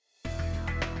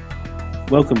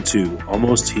Welcome to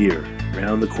Almost Here,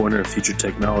 Round the Corner Future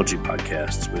Technology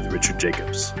podcasts with Richard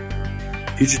Jacobs.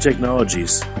 Future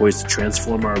technologies poised to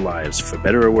transform our lives for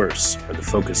better or worse are the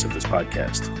focus of this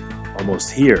podcast.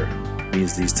 Almost here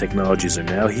means these technologies are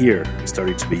now here and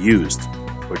starting to be used,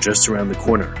 or just around the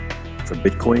corner, from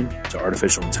Bitcoin to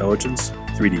artificial intelligence,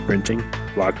 3D printing,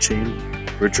 blockchain,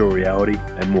 virtual reality,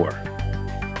 and more.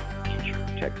 Future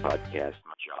Tech Podcast.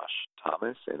 I'm Josh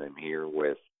Thomas, and I'm here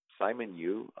with Simon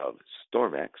Yu of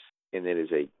StormX, and it is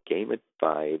a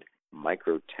gamified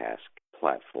microtask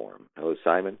platform. Hello,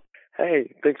 Simon.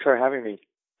 Hey, thanks for having me.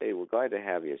 Hey, we're glad to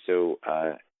have you. So,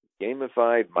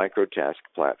 gamified microtask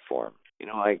platform. You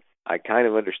know, I kind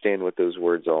of understand what those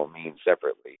words all mean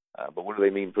separately, but what do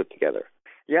they mean put together?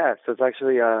 Yeah, so it's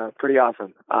actually pretty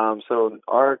awesome. So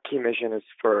our key mission is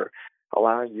for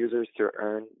allowing users to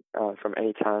earn from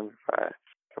any time,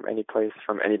 from any place,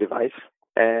 from any device.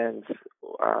 And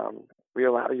we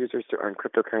allow users to earn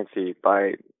cryptocurrency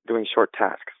by doing short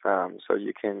tasks. So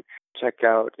you can check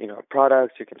out,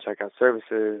 products, you can check out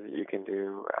services, you can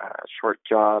do short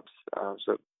jobs.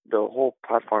 So the whole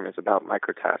platform is about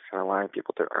microtasks and allowing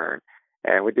people to earn.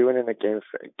 And we do it in a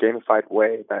gamified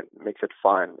way that makes it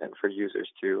fun and for users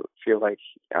to feel like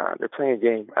they're playing a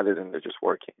game other than they're just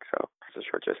working. So it's a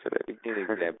short gist of it. Give me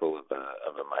an example of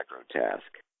a microtask.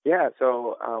 Yeah,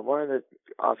 so one of the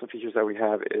awesome features that we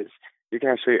have is you can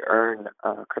actually earn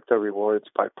crypto rewards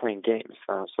by playing games.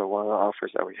 So one of the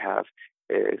offers that we have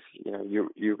is,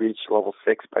 you reach level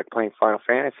 6 by playing Final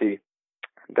Fantasy,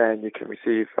 then you can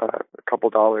receive a couple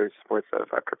dollars worth of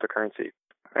cryptocurrency.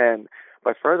 And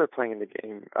by further playing in the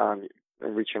game and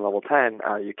reaching level 10,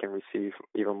 you can receive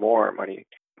even more money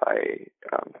by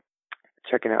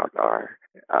checking out our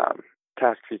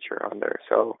task feature on there.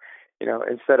 So,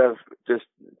 instead of just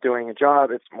doing a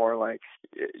job, it's more like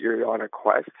you're on a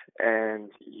quest and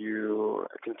you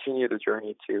continue the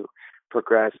journey to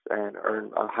progress and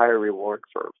earn a higher reward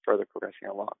for further progressing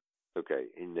along. Okay,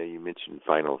 and you mentioned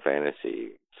Final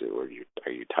Fantasy. So are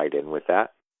you tied in with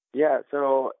that? Yeah,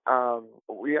 so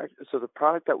the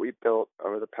product that we built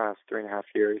over the past 3.5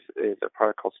 years is a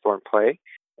product called Storm Play,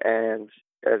 and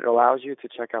it allows you to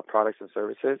check out products and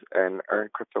services and earn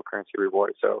cryptocurrency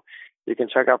rewards. So you can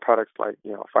check out products like,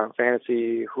 Final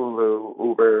Fantasy, Hulu,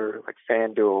 Uber, like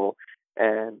FanDuel,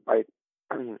 and by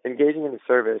engaging in the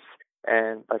service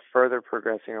and by further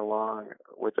progressing along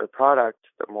with their product,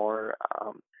 the more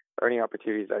earning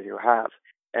opportunities that you have.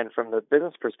 And from the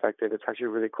business perspective, it's actually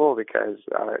really cool because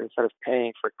instead of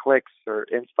paying for clicks or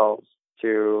installs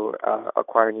to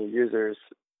acquire new users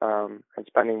and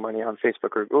spending money on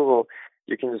Facebook or Google,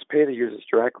 you can just pay the users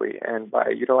directly. And by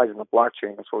utilizing the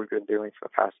blockchain, that's what we've been doing for the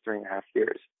past 3.5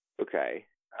 years. Okay.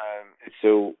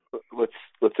 So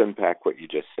let's unpack what you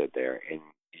just said there. And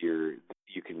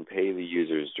you can pay the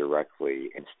users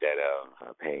directly instead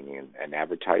of paying an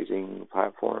advertising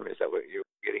platform. Is that what you're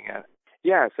getting at?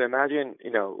 Yeah, so imagine,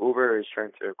 Uber is trying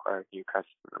to acquire a new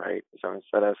customer, right? So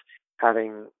instead of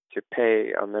having to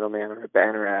pay a middleman or a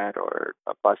banner ad or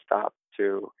a bus stop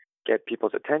to get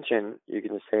people's attention, you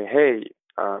can just say, hey,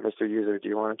 Mr. User, do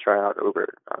you want to try out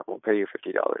Uber? We'll pay you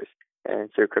 $50. And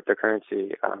through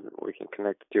cryptocurrency, we can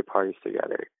connect the two parties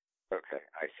together. Okay,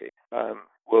 I see.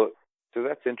 So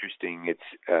that's interesting.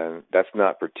 It's that's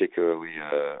not particularly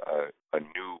a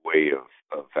new way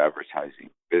of advertising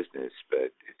business,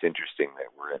 but it's interesting that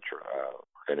we're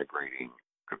integrating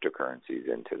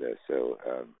cryptocurrencies into this. So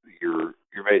you're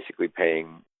basically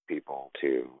paying people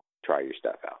to try your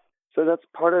stuff out. So that's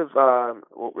part of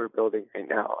what we're building right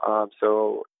now.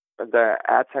 So the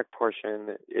ad tech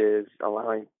portion is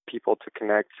allowing people to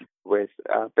connect with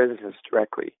businesses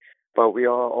directly. But we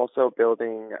are also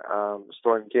building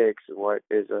Storm Gigs, what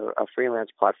is a freelance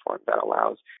platform that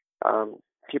allows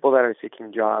people that are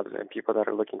seeking jobs and people that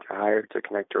are looking to hire to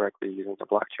connect directly using the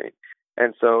blockchain.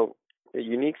 And so the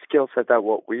unique skill set that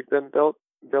what we've been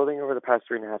building over the past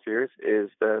 3.5 years is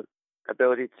the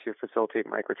ability to facilitate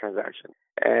microtransactions.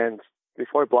 And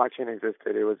before blockchain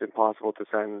existed, it was impossible to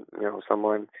send,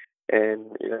 someone in,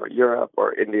 Europe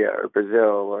or India or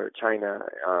Brazil or China,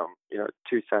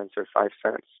 2 cents or 5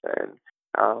 cents. And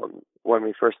when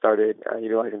we first started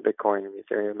utilizing Bitcoin and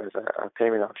Ethereum as a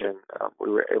payment option,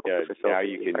 we were able to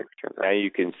facilitate now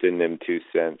you can send them 2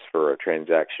 cents for a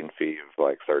transaction fee of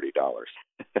like $30.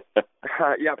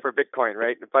 Yeah, for Bitcoin,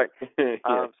 right? But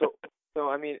So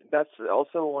I mean, that's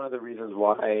also one of the reasons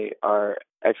why our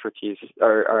expertise,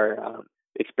 our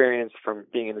experience from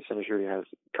being in this industry has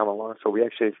come along. So we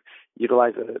actually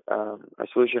utilize a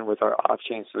solution with our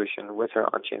off-chain solution with our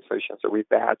on-chain solution. So we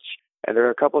batch, and there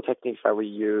are a couple of techniques that we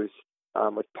use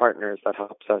with partners that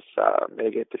helps us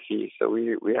mitigate the fee. So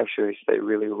we actually stay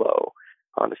really low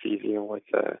on the fees, even with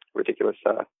ridiculous,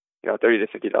 $30 to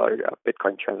 $50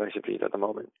 Bitcoin transaction fees at the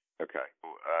moment. Okay.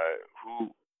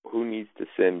 Who needs to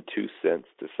send 2 cents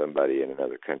to somebody in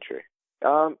another country?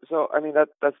 So I mean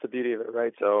that's the beauty of it,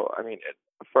 right? So I mean,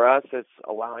 for us, it's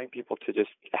allowing people to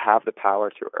just have the power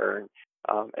to earn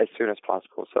as soon as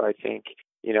possible. So I think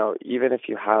even if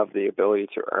you have the ability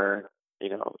to earn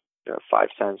 5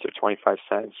 cents or 25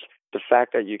 cents, the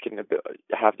fact that you can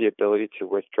have the ability to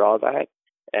withdraw that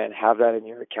and have that in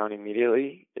your account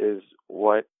immediately is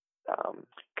what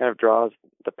kind of draws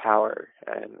the power.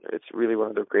 And it's really one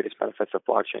of the greatest benefits of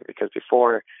blockchain, because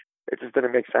before it just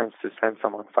didn't make sense to send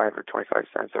someone 5 or 25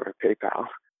 cents over PayPal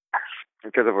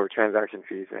because of our transaction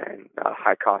fees and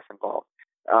high costs involved.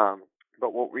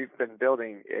 But what we've been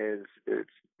building is it's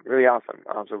really awesome.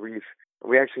 So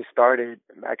we actually started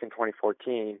back in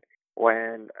 2014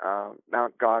 when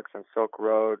Mt. Gox and Silk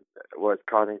Road was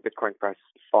causing Bitcoin prices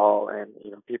to fall, and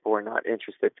people were not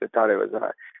interested. They thought it was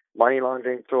a money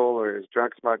laundering tool or it was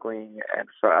drug smuggling. And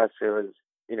for us, it was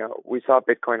we saw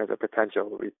Bitcoin as a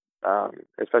potential.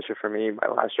 Especially for me, my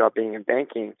last job being in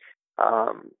banking,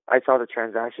 I saw the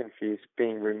transaction fees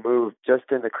being removed just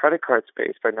in the credit card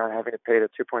space by not having to pay the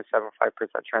 2.75%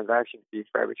 transaction fee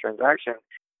for every transaction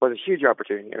was a huge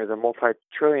opportunity. It was a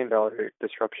multi-trillion-dollar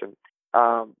disruption.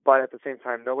 But at the same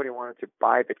time, nobody wanted to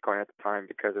buy Bitcoin at the time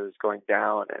because it was going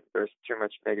down and there's too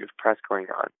much negative press going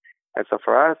on. And so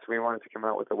for us, we wanted to come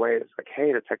out with a way that's like,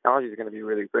 hey, the technology is going to be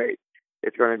really great.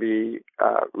 It's going to be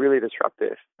really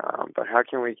disruptive. But how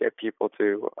can we get people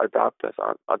to adopt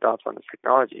on this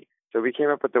technology? So we came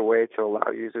up with a way to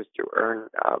allow users to earn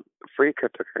free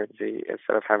cryptocurrency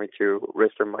instead of having to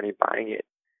risk their money buying it.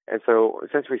 And so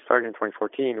since we started in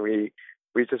 2014,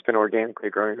 we've just been organically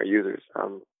growing our users.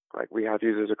 We have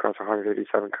users across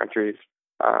 187 countries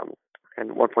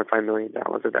and 1.5 million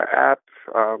downloads of our app.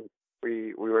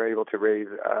 We were able to raise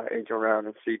angel round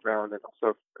and seed round and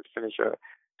also finish a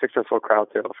successful crowd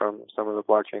sale from some of the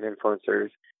blockchain influencers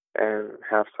and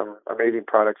have some amazing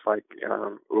products like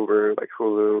Uber, like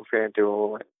Hulu,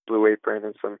 FanDuel, and Blue Apron,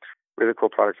 and some really cool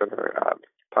products on our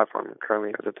platform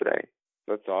currently as of today.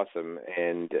 That's awesome.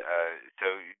 And so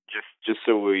just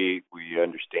so we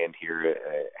understand here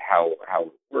how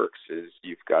it works is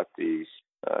you've got these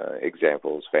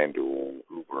examples, FanDuel,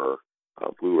 Uber,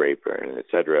 Blue Apron, et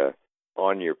cetera,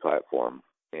 on your platform,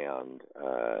 and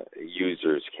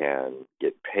users can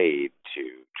get paid to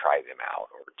try them out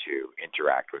or to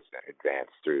interact with them, advance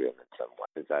through them in some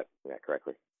way. Is that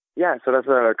correctly? Yeah, so that's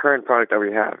a current product that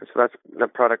we have. So that's the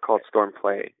product called Storm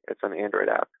Play. It's an Android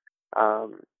app.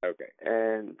 Okay.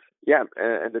 And yeah,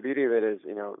 and the beauty of it is,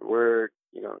 we're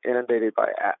inundated by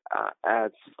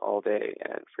ads all day,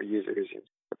 and for users,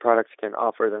 the products can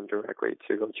offer them directly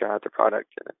to go try out the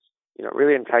product, and it's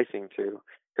really enticing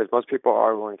because most people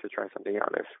are willing to try something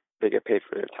out if they get paid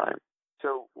for their time.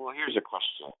 So, well, here's a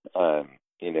question.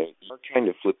 You're kind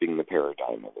of flipping the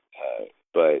paradigm of it,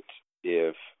 but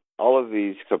if all of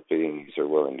these companies are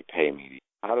willing to pay me,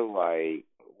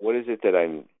 what is it that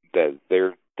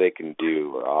they can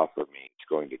do or offer me that's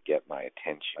going to get my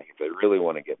attention? Like if they really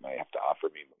want to they have to offer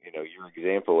me, your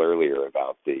example earlier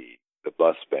about the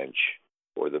bus bench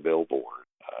or the billboard,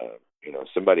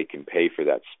 somebody can pay for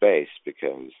that space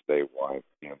because they want,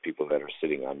 people that are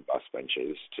sitting on bus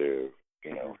benches to,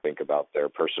 think about their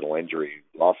personal injury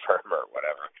law firm or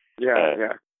whatever.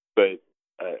 Yeah.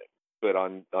 But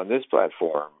on this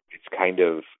platform, it's kind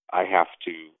of, I have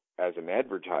to, as an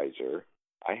advertiser,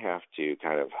 I have to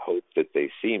kind of hope that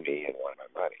they see me and want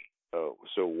my money.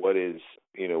 So what is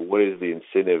the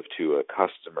incentive to a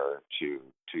customer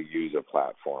to use a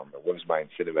platform? Or what is my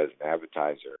incentive as an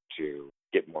advertiser to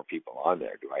get more people on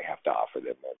there? Do I have to offer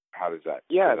them? How does that?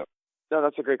 Yeah. No,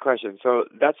 that's a great question. So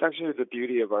that's actually the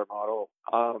beauty of our model.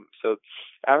 So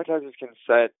advertisers can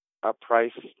set a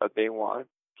price that they want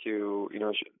to,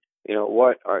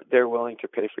 what they're willing to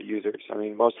pay for users. I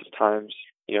mean, most of the times,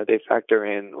 they factor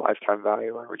in lifetime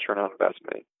value and return on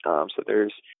investment. So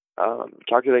there's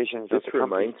calculations. This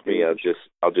reminds me of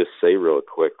I'll just say real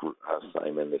quick,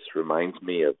 Simon, this reminds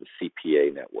me of the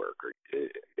CPA network.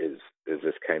 Is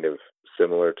this kind of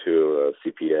similar to a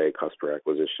CPA, cost per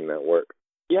acquisition network?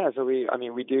 Yeah, so we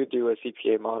do a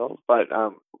CPA model, but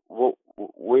what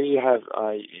we have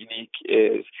unique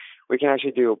is we can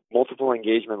actually do multiple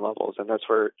engagement levels, and that's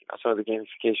where some of the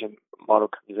gamification model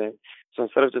comes in. So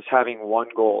instead of just having one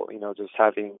goal, just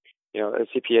having, a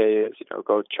CPA is,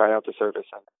 go try out the service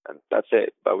and that's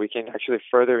it. But we can actually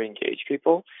further engage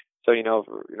people. So,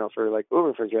 for like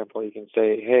Uber, for example, you can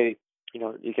say, hey,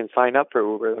 you can sign up for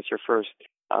Uber. That's your first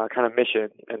kind of mission,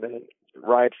 and then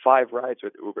ride 5 rides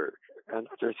with Uber, and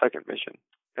that's your second mission.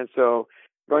 And so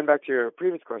going back to your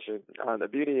previous question, the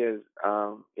beauty is,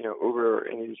 Uber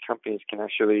and these companies can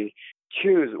actually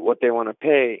choose what they want to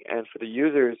pay, and for the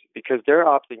users, because they're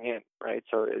opting in, right?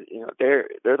 So they're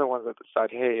the ones that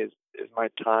decide, hey, is my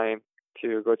time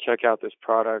to go check out this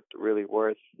product really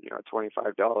worth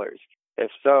 $25?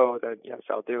 If so, then yes,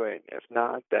 I'll do it. If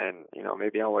not, then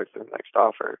maybe I'll wait for the next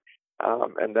offer.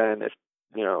 And then if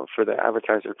for the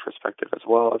advertiser perspective as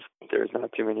well, if there's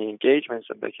not too many engagements,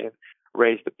 then they can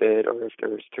raise the bid, or if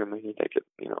there's too many, they could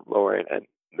lower it. And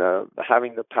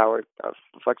having the power of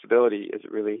flexibility is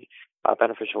really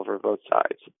beneficial for both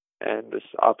sides. And this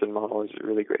opt-in model is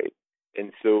really great.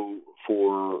 And so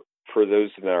for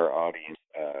those in our audience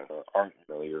aren't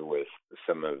familiar with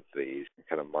some of these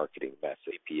kind of marketing methods,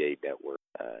 APA network,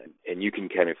 and you can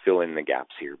kind of fill in the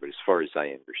gaps here, but as far as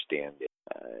I understand it,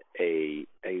 a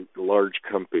large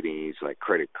companies like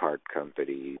credit card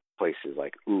companies, places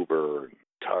like Uber,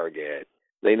 Target,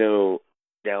 they know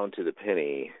down to the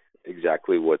penny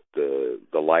exactly what the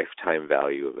lifetime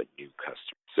value of a new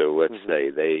customer. So let's say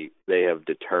they have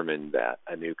determined that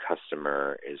a new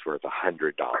customer is worth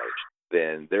 $100.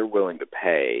 Then they're willing to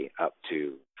pay up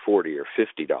to $40 or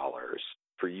 $50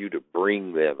 for you to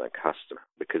bring them a customer,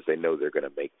 because they know they're going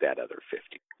to make that other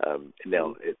 $50.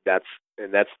 Now that's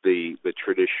the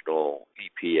traditional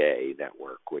EPA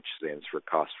network, which stands for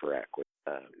cost per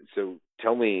acquisition. So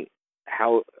tell me,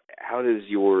 how does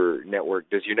your network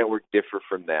differ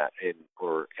from that,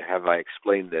 or have I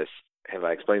explained this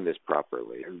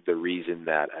properly? The reason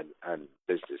that a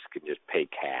business can just pay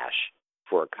cash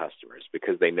for a customer is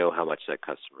because they know how much that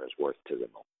customer is worth to them.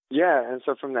 Yeah, and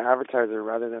so from the advertiser,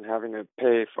 rather than having to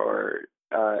pay for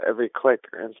every click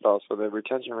or install, so the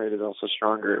retention rate is also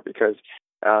stronger because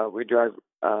we drive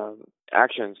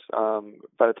actions,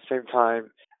 but at the same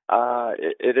time,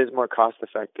 it is more cost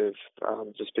effective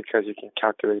just because you can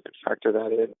calculate and factor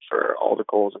that in for all the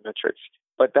goals and metrics.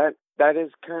 But that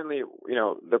is currently,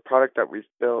 the product that we've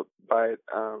built. But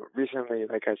recently,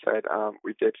 like I said,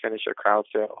 we did finish a crowd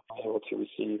sale, able to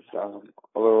receive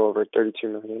a little over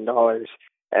 $32 million.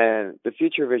 And the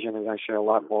future vision is actually a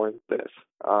lot more than this.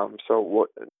 So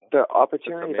what the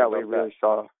opportunity that we really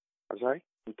saw. I'm sorry?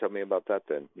 Tell me about that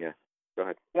then. Yeah. Go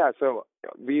ahead. Yeah, so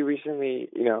we recently,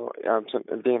 being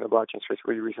in the blockchain space,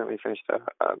 we recently finished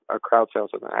a crowd sale,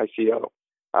 so an ICO.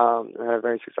 We had a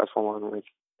very successful one with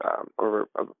over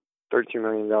 $32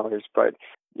 million. But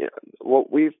what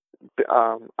we've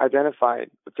identified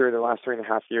through the last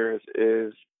 3.5 years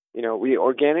is, we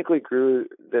organically grew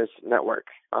this network.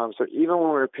 So even when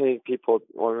we were paying people,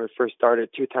 when we first started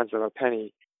 0.2 of a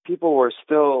penny, we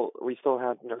still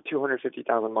had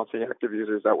 250,000 monthly active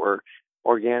users that were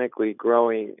organically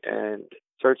growing and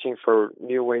searching for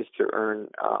new ways to earn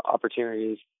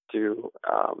opportunities to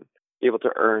be able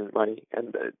to earn money.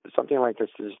 And something like this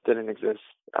just didn't exist.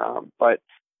 But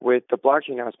with the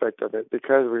blockchain aspect of it,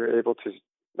 because we were able to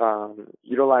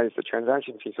utilize the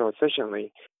transaction fee so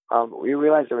efficiently, we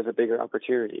realized there was a bigger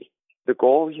opportunity. The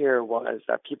goal here was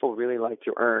that people really like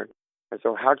to earn. And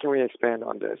so how can we expand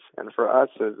on this? And for us,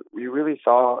 we really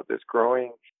saw this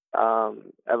growing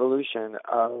evolution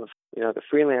of, the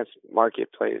freelance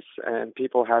marketplace and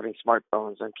people having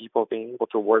smartphones and people being able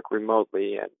to work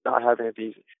remotely and not having to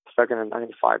be stuck in a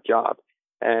 9-to-5 job.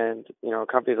 And,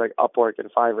 companies like Upwork and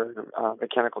Fiverr and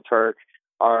Mechanical Turk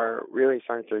are really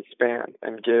starting to expand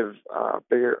and give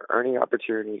bigger earning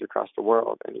opportunities across the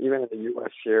world. And even in the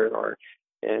U.S. here or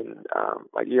in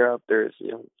like Europe, there's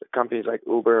companies like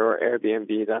Uber or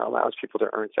Airbnb that allows people to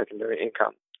earn secondary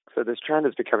income. So this trend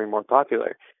is becoming more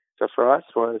popular. So for us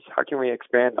was, how can we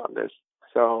expand on this?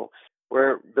 So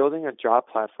we're building a job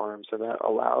platform so that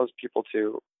allows people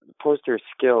to post their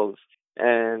skills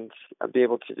and be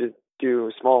able to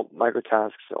do small micro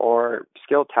tasks or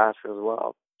skill tasks as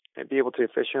well, and be able to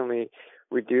efficiently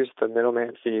reduce the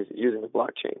middleman fees using the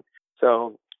blockchain.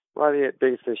 So one of the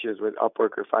biggest issues with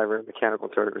Upwork or Fiverr and Mechanical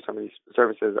Turk or some of these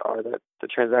services are that the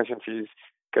transaction fees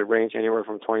could range anywhere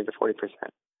from 20 to 40%.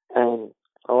 And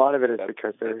a lot of it is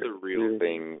because that's a real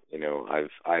thing.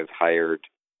 I've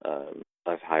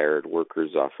hired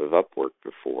workers off of Upwork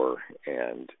before,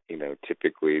 and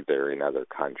typically they're in other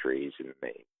countries and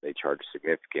they charge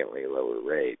significantly lower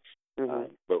rates.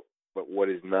 But what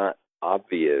is not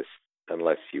obvious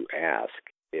unless you ask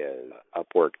is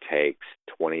Upwork takes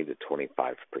 20 to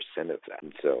 25% of that.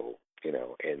 And so,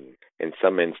 in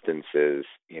some instances,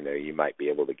 you might be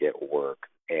able to get work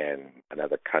in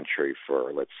another country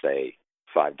for, let's say,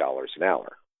 $5 an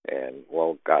hour. And,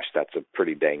 well, gosh, that's a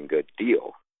pretty dang good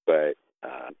deal. But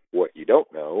what you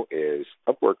don't know is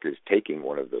Upwork is taking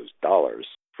one of those dollars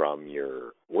from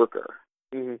your worker,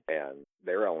 and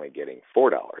they're only getting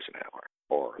 $4 an hour.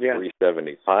 or Yeah.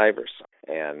 375 or something.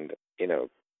 And,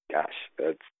 gosh,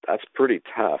 that's pretty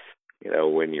tough,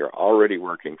 when you're already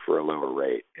working for a lower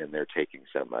rate and they're taking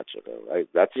so much of it. Right?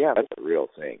 That's a real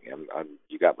thing.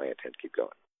 You got my intent. Keep going.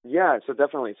 Yeah, so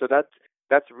definitely. So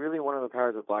that's really one of the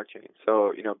powers of blockchain.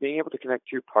 So, being able to connect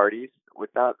two parties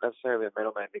without necessarily a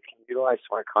middleman, they can utilize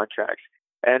smart contracts.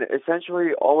 And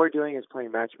essentially, all we're doing is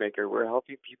playing matchmaker. We're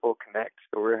helping people connect.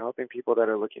 So we're helping people that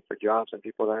are looking for jobs and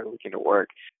people that are looking to work.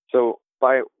 So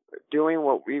by doing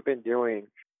what we've been doing,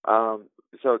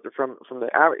 so from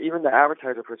even the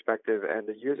advertiser perspective and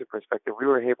the user perspective, we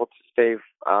were able to save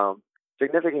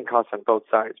significant costs on both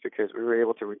sides because we were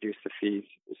able to reduce the fees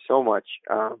so much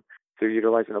through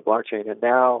utilizing the blockchain. And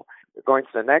now going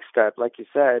to the next step, like you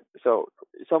said, so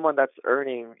someone that's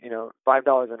earning,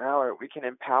 $5 an hour, we can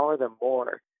empower them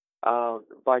more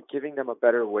by giving them a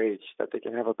better wage, that they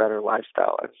can have a better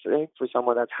lifestyle. And same for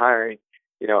someone that's hiring,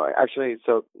 actually,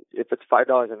 so if it's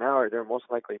 $5 an hour, they're most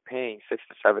likely paying $6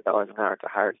 to $7 an hour to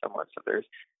hire someone. So there's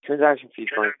transaction fees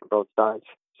going from both sides.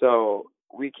 So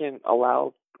we can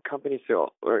allow companies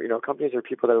companies or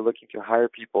people that are looking to hire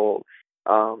people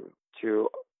to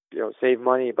save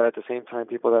money, but at the same time,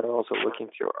 people that are also looking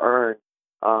to earn,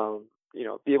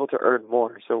 be able to earn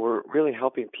more. So we're really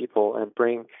helping people and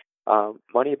bring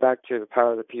money back to the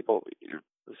power of the people.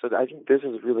 So I think this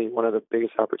is really one of the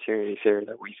biggest opportunities here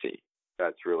that we see.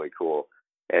 That's really cool.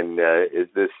 And is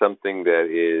this something that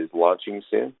is launching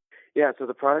soon? Yeah, so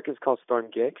the product is called Storm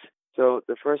Gigs. So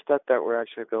the first step that we're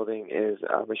actually building is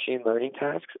machine learning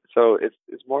tasks. So it's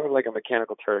more of like a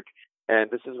Mechanical Turk.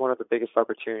 And this is one of the biggest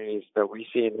opportunities that we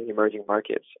see in the emerging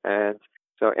markets. And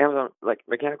so Amazon, like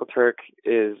Mechanical Turk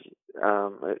is,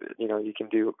 you can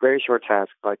do very short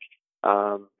tasks like,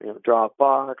 draw a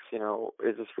box,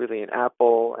 is this really an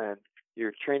apple? And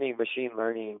you're training machine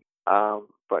learning,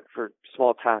 but for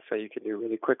small tasks that you can do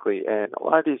really quickly. And a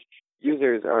lot of these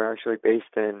users are actually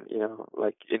based in,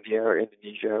 like India or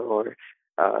Indonesia or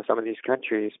some of these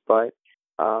countries. But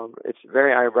it's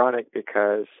very ironic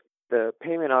because the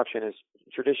payment option is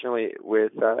traditionally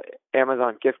with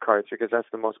Amazon gift cards because that's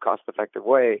the most cost-effective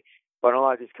way. But in a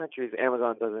lot of these countries,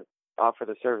 Amazon doesn't offer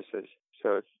the services.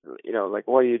 So it's, like,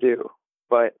 what do you do?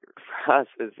 But for us,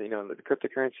 is the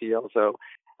cryptocurrency also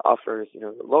offers,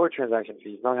 lower transaction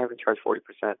fees, not having to charge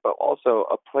 40%, but also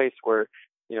a place where,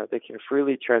 they can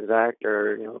freely transact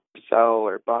or, sell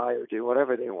or buy or do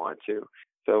whatever they want to.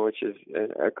 So, which is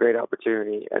a great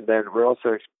opportunity. And then from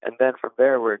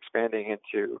there, we're expanding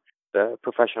into the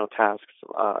professional tasks,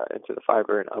 into the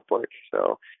Fiverr and Upwork.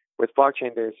 So with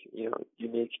blockchain, there's,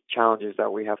 unique challenges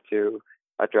that we have to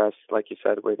address, like you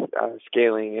said, with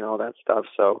scaling and all that stuff.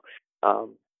 So,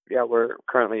 we're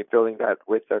currently building that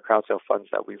with the crowd sale funds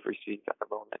that we've received at the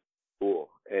moment. Cool.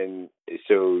 And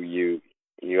so you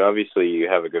obviously you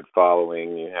have a good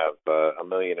following. You have 1.5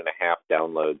 million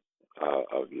downloads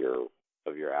of your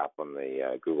app on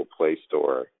the Google Play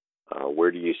Store.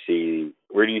 Where do you see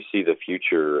the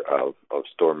future of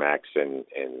StormX in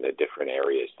the different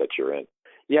areas that you're in?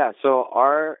 Yeah. So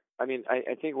I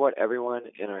think what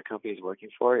everyone in our company is working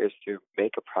for is to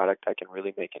make a product that can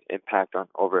really make an impact on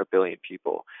over 1 billion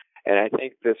people. And I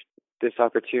think this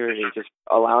opportunity, just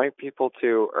allowing people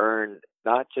to earn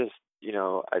not just,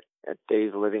 a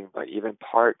day's living, but even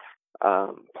part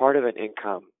of an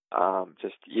income,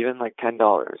 just even like $10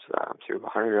 to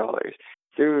 $100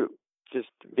 through just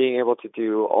being able to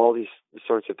do all these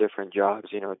sorts of different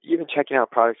jobs, even checking out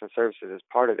products and services is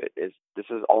part of it. This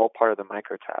is all part of the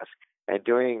micro task, and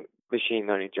doing machine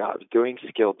learning jobs, doing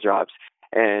skilled jobs,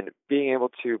 and being able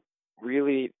to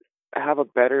really have a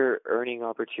better earning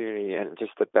opportunity and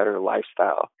just a better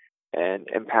lifestyle, and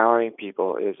empowering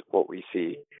people is what we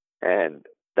see. And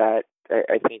that,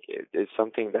 I think, is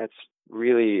something that's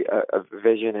really a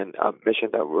vision and a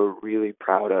mission that we're really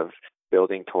proud of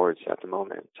building towards at the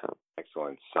moment. So.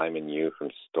 Excellent. Simon Yu from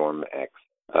StormX.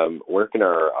 Where can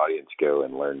our audience go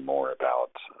and learn more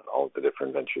about all of the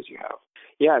different ventures you have?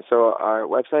 Yeah, so our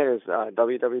website is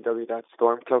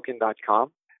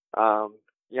www.stormtoken.com.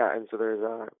 And so there's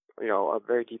a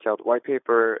very detailed white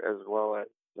paper as well as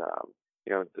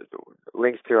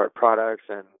links to our products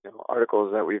and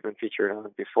articles that we've been featured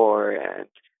on before, and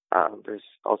there's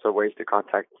also ways to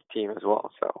contact the team as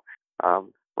well. So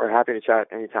we're happy to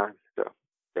chat anytime. So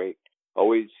great.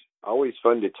 Always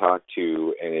fun to talk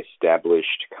to an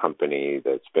established company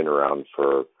that's been around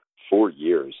for 4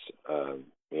 years.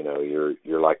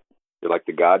 You're like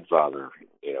the godfather,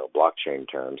 blockchain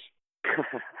terms.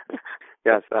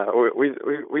 Yes, we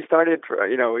started.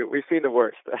 We've seen the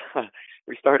worst.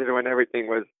 We started when everything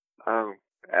was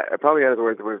probably out of the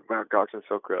words with Mt. Gox and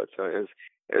Silk Road. So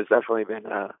it's definitely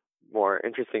more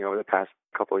interesting over the past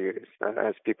couple of years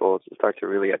as people start to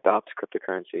really adopt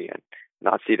cryptocurrency and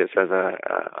not see this as a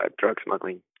drug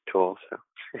smuggling tool. So,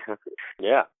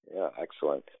 yeah,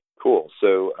 excellent. Cool.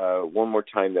 So one more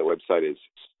time, that website is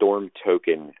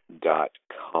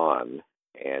stormtoken.com.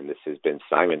 And this has been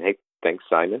Simon. Hey, thanks,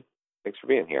 Simon. Thanks for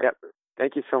being here. Yep.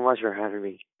 Thank you so much for having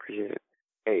me. Appreciate it.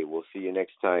 Hey, we'll see you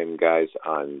next time, guys,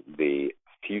 on the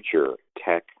Future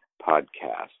Tech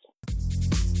Podcast.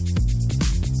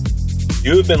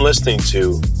 You have been listening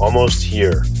to Almost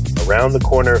Here, Around the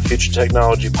Corner Future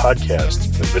Technology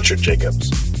Podcast with Richard Jacobs.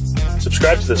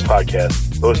 Subscribe to this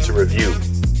podcast, post a review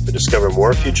to discover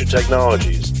more future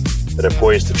technologies that are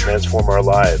poised to transform our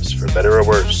lives for better or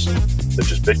worse,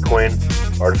 such as Bitcoin,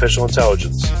 artificial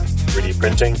intelligence, 3D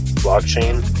printing,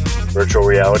 blockchain, virtual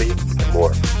reality, and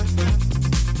more.